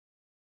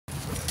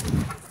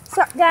What's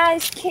up,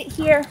 guys? Kit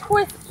here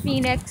with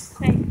Phoenix.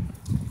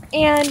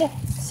 And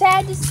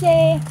sad to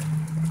say,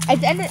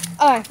 at the end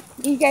of,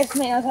 you guys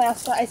may know I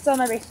still have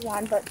my braces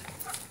on, but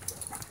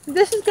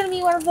this is going to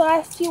be one of the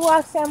last few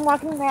walks that I'm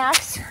walking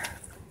Max.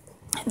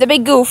 The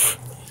big goof.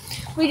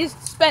 We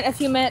just spent a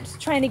few minutes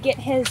trying to get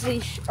his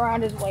leash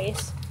around his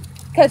waist,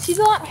 because he's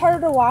a lot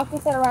harder to walk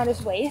with it around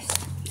his waist,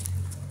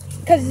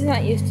 because he's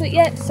not used to it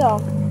yet, so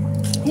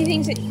he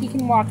thinks that he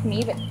can walk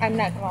me, but I'm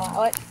not going to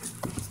allow it.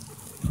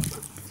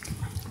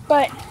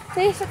 But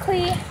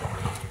basically,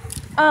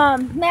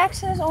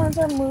 Max and his owners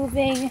are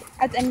moving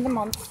at the end of the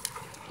month,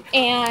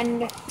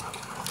 and,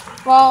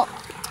 well,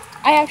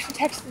 I actually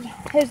texted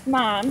his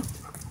mom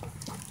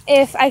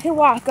if I could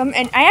walk him,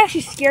 and I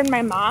actually scared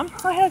my mom.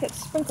 Oh, hey, look,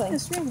 it's sprinkling.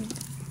 It's really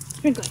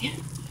Sprinkling.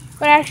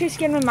 But I actually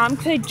scared my mom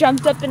because I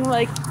jumped up and,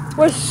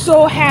 was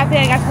so happy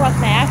I got to walk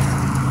Max.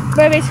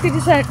 But I basically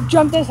just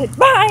jumped in and said,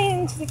 bye!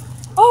 And she's like,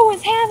 oh,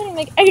 what's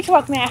happening? I get to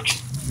walk Max.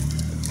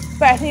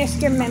 But I think I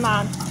scared my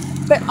mom.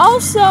 But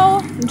also,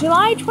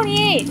 July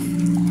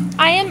 28th,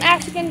 I am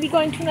actually going to be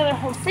going to another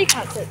Home Free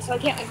concert, so I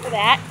can't wait for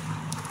that.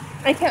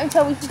 I can't wait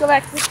until we can go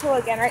back to the school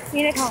again, right,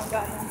 Phoenix? Oh,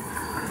 God.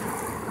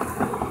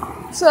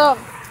 So,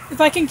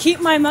 if I can keep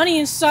my money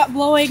and stop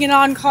blowing it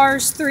on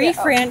Cars 3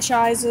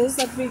 franchises,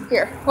 that'd be...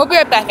 Here, we'll be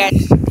right back,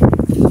 guys. So,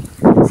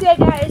 yeah,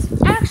 guys,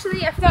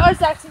 actually, I forgot what I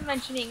was actually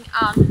mentioning,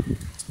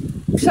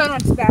 someone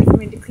went to the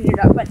bathroom and to clean it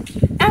up, but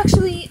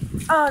actually,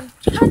 kind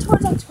of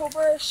towards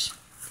October-ish,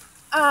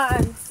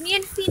 me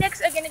and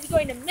Phoenix are going to be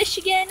going to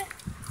Michigan,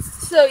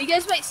 so you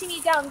guys might see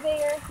me down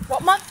there.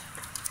 What month?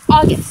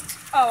 August.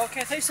 Oh,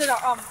 okay. I thought you said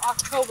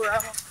October. I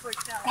almost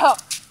freaked out. Oh,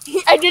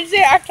 I did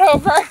say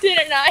October,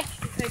 didn't I?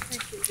 Okay,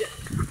 thank you.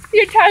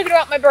 You're talking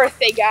about my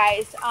birthday,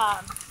 guys.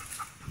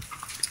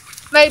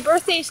 My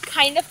birthday's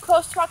kind of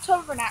close to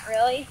October, but not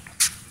really.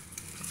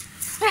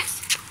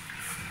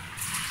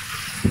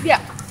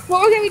 Yeah,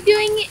 what we're going to be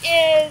doing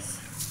is,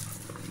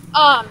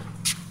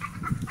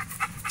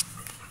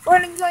 we're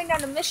going to be going down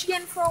to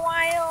Michigan for a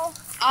while.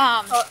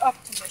 Up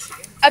to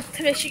Michigan. Up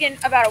to Michigan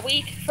for about a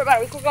week. We're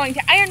going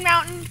to Iron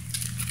Mountain.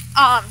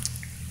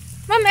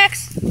 My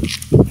Max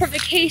for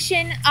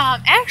vacation.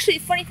 Actually,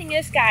 funny thing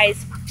is,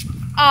 guys,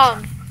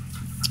 a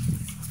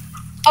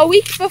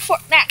week before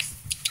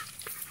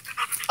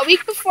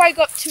I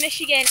go up to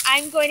Michigan,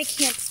 I'm going to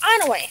Camp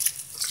Onaway.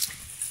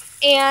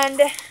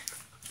 And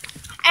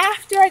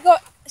after I go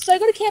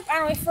to Camp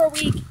Onaway for a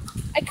week,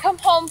 I come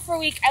home for a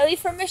week, I leave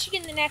for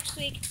Michigan the next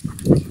week,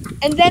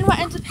 and then what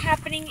ends up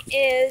happening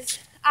is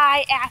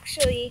I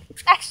actually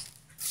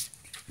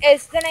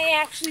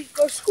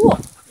go to school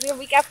the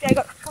week after I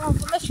come home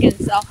from Michigan.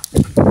 So,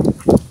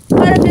 a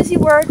lot of busy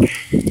work,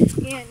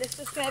 and this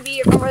is going to be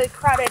a really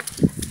crowded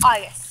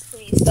August for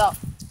me, so,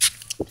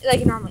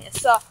 like it normally is.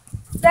 So,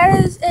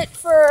 that is it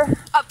for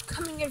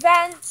upcoming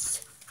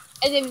events,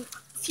 and then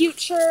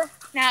future,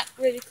 not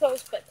really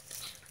close, but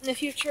in the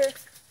future.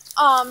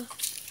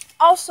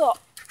 Also,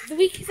 the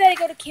week that I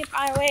go to Camp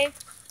Onaway,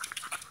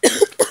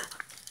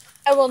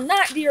 I will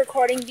not be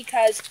recording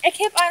because at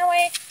Camp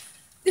Onaway,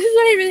 this is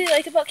what I really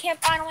like about Camp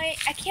Onaway.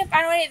 At Camp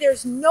Onaway,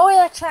 there's no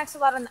electronics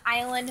allowed on the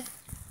island.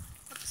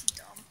 That's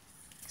dumb.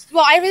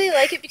 Well, I really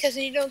like it because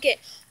then you don't get,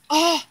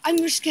 oh, I'm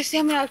just going to stay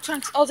on my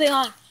electronics all day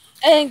long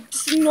and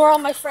just ignore all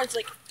my friends.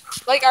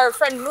 Like our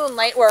friend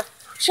Moonlight, where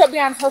she'll be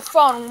on her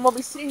phone and we'll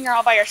be sitting here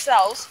all by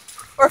ourselves.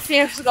 Or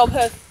Phoenix will go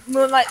play with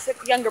Moonlight's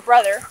younger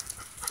brother.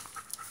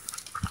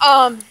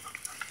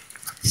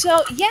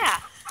 So, yeah.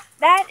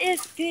 That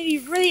is going to be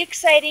really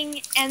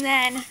exciting, and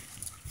then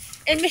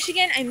in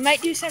Michigan, I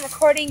might do some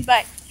recording,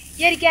 but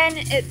yet again,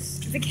 it's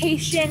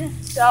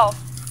vacation, so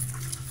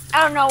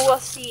I don't know, we'll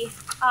see.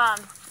 Yeah,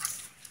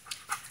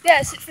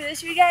 that's it for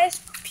this, you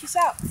guys. Peace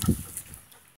out.